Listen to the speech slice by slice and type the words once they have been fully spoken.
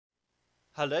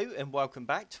Hello and welcome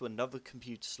back to another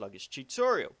Computer Sluggish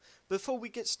tutorial. Before we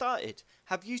get started,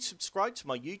 have you subscribed to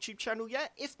my YouTube channel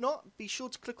yet? If not, be sure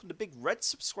to click on the big red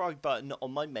subscribe button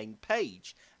on my main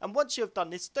page. And once you have done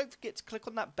this, don't forget to click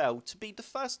on that bell to be the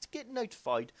first to get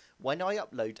notified when I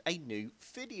upload a new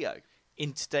video.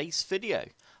 In today's video,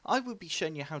 I will be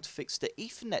showing you how to fix the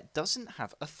Ethernet doesn't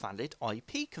have a valid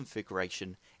IP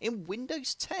configuration in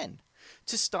Windows 10.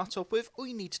 To start off with, all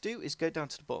you need to do is go down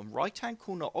to the bottom right hand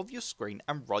corner of your screen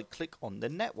and right click on the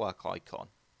network icon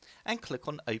and click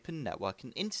on Open Network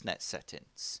and Internet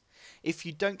Settings. If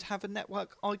you don't have a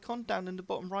network icon down in the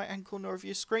bottom right hand corner of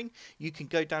your screen, you can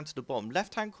go down to the bottom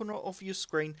left hand corner of your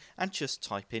screen and just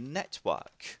type in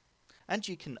network. And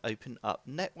you can open up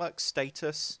network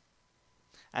status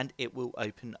and it will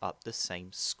open up the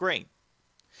same screen.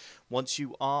 Once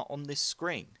you are on this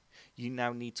screen, you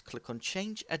now need to click on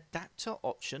Change Adapter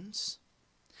Options,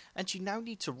 and you now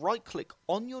need to right click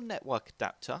on your network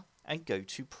adapter and go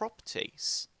to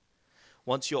Properties.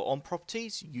 Once you're on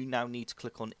Properties, you now need to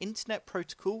click on Internet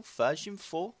Protocol version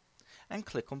 4 and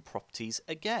click on Properties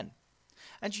again.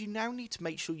 And you now need to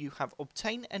make sure you have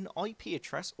Obtain an IP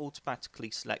address automatically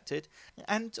selected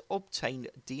and Obtain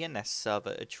DNS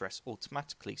server address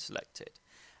automatically selected,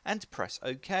 and press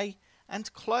OK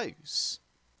and close.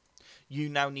 You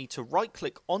now need to right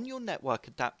click on your network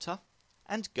adapter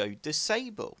and go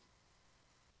disable.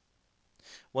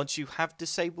 Once you have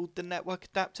disabled the network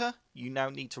adapter, you now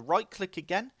need to right click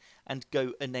again and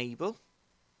go enable.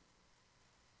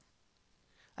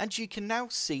 And you can now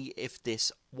see if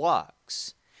this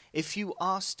works. If you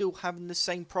are still having the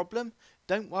same problem,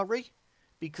 don't worry,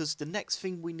 because the next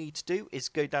thing we need to do is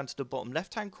go down to the bottom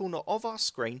left hand corner of our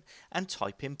screen and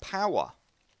type in power.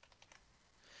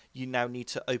 You now need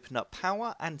to open up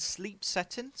power and sleep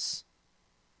settings.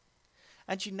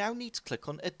 And you now need to click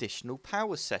on additional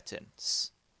power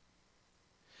settings.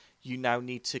 You now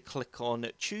need to click on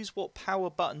choose what power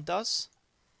button does.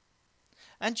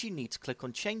 And you need to click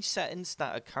on change settings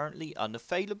that are currently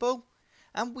unavailable.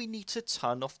 And we need to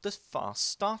turn off the fast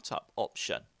startup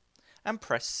option and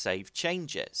press save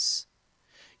changes.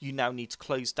 You now need to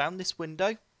close down this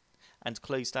window and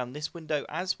close down this window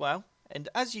as well. And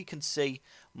as you can see,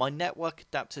 my network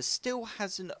adapter still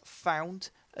hasn't found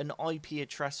an IP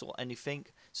address or anything,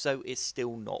 so it's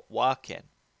still not working.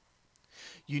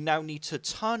 You now need to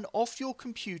turn off your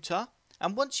computer,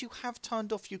 and once you have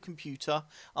turned off your computer,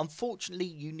 unfortunately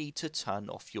you need to turn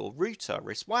off your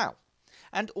router as well,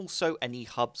 and also any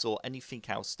hubs or anything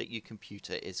else that your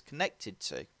computer is connected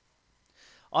to.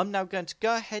 I'm now going to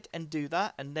go ahead and do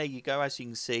that, and there you go, as you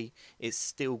can see, it's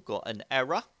still got an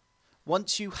error.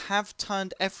 Once you have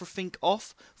turned everything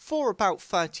off for about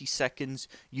 30 seconds,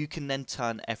 you can then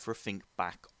turn everything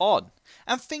back on.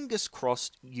 And fingers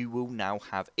crossed, you will now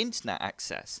have internet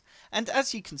access. And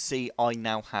as you can see, I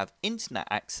now have internet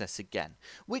access again,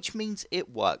 which means it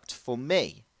worked for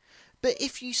me. But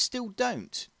if you still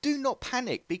don't, do not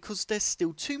panic, because there's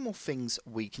still two more things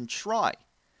we can try.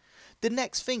 The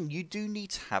next thing, you do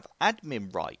need to have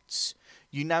admin rights.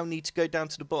 You now need to go down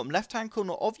to the bottom left hand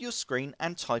corner of your screen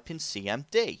and type in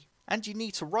CMD. And you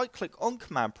need to right click on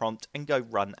command prompt and go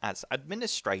run as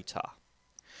administrator.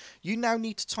 You now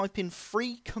need to type in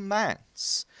 3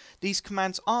 commands. These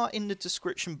commands are in the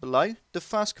description below. The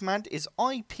first command is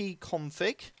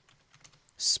ipconfig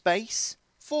space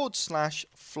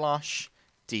 /flushdns.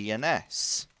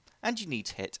 And you need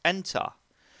to hit enter.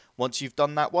 Once you've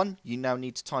done that one, you now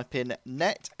need to type in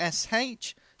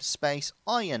netsh space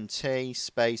int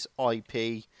space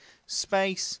ip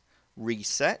space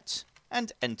reset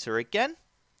and enter again.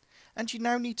 And you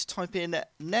now need to type in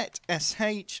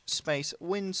netsh space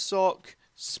winsock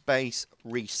space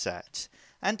reset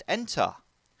and enter.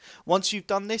 Once you've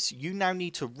done this, you now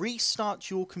need to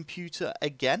restart your computer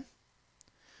again,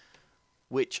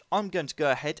 which I'm going to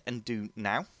go ahead and do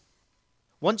now.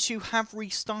 Once you have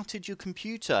restarted your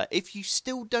computer, if you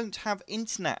still don't have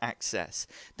internet access,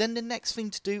 then the next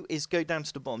thing to do is go down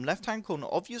to the bottom left hand corner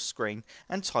of your screen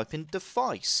and type in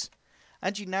device.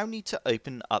 And you now need to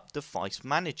open up Device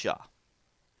Manager.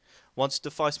 Once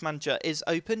Device Manager is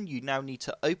open, you now need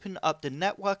to open up the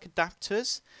network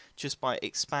adapters just by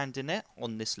expanding it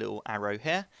on this little arrow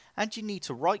here. And you need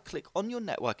to right click on your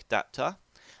network adapter.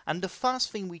 And the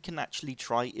first thing we can actually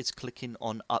try is clicking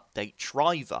on Update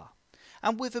Driver.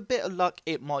 And with a bit of luck,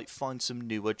 it might find some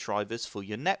newer drivers for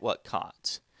your network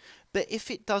card. But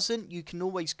if it doesn't, you can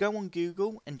always go on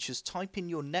Google and just type in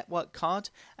your network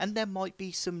card, and there might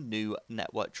be some new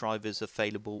network drivers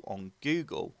available on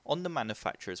Google on the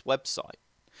manufacturer's website.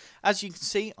 As you can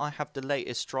see, I have the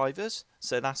latest drivers,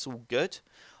 so that's all good.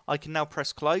 I can now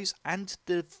press close, and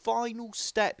the final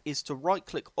step is to right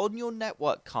click on your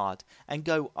network card and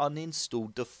go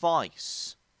Uninstall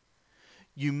Device.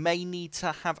 You may need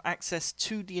to have access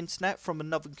to the internet from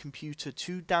another computer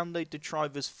to download the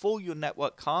drivers for your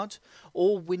network card,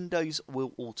 or Windows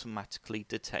will automatically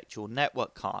detect your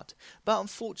network card. But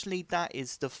unfortunately, that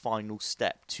is the final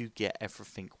step to get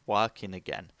everything working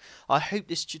again. I hope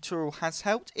this tutorial has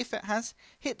helped. If it has,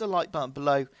 hit the like button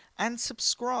below and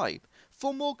subscribe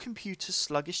for more computer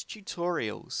sluggish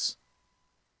tutorials.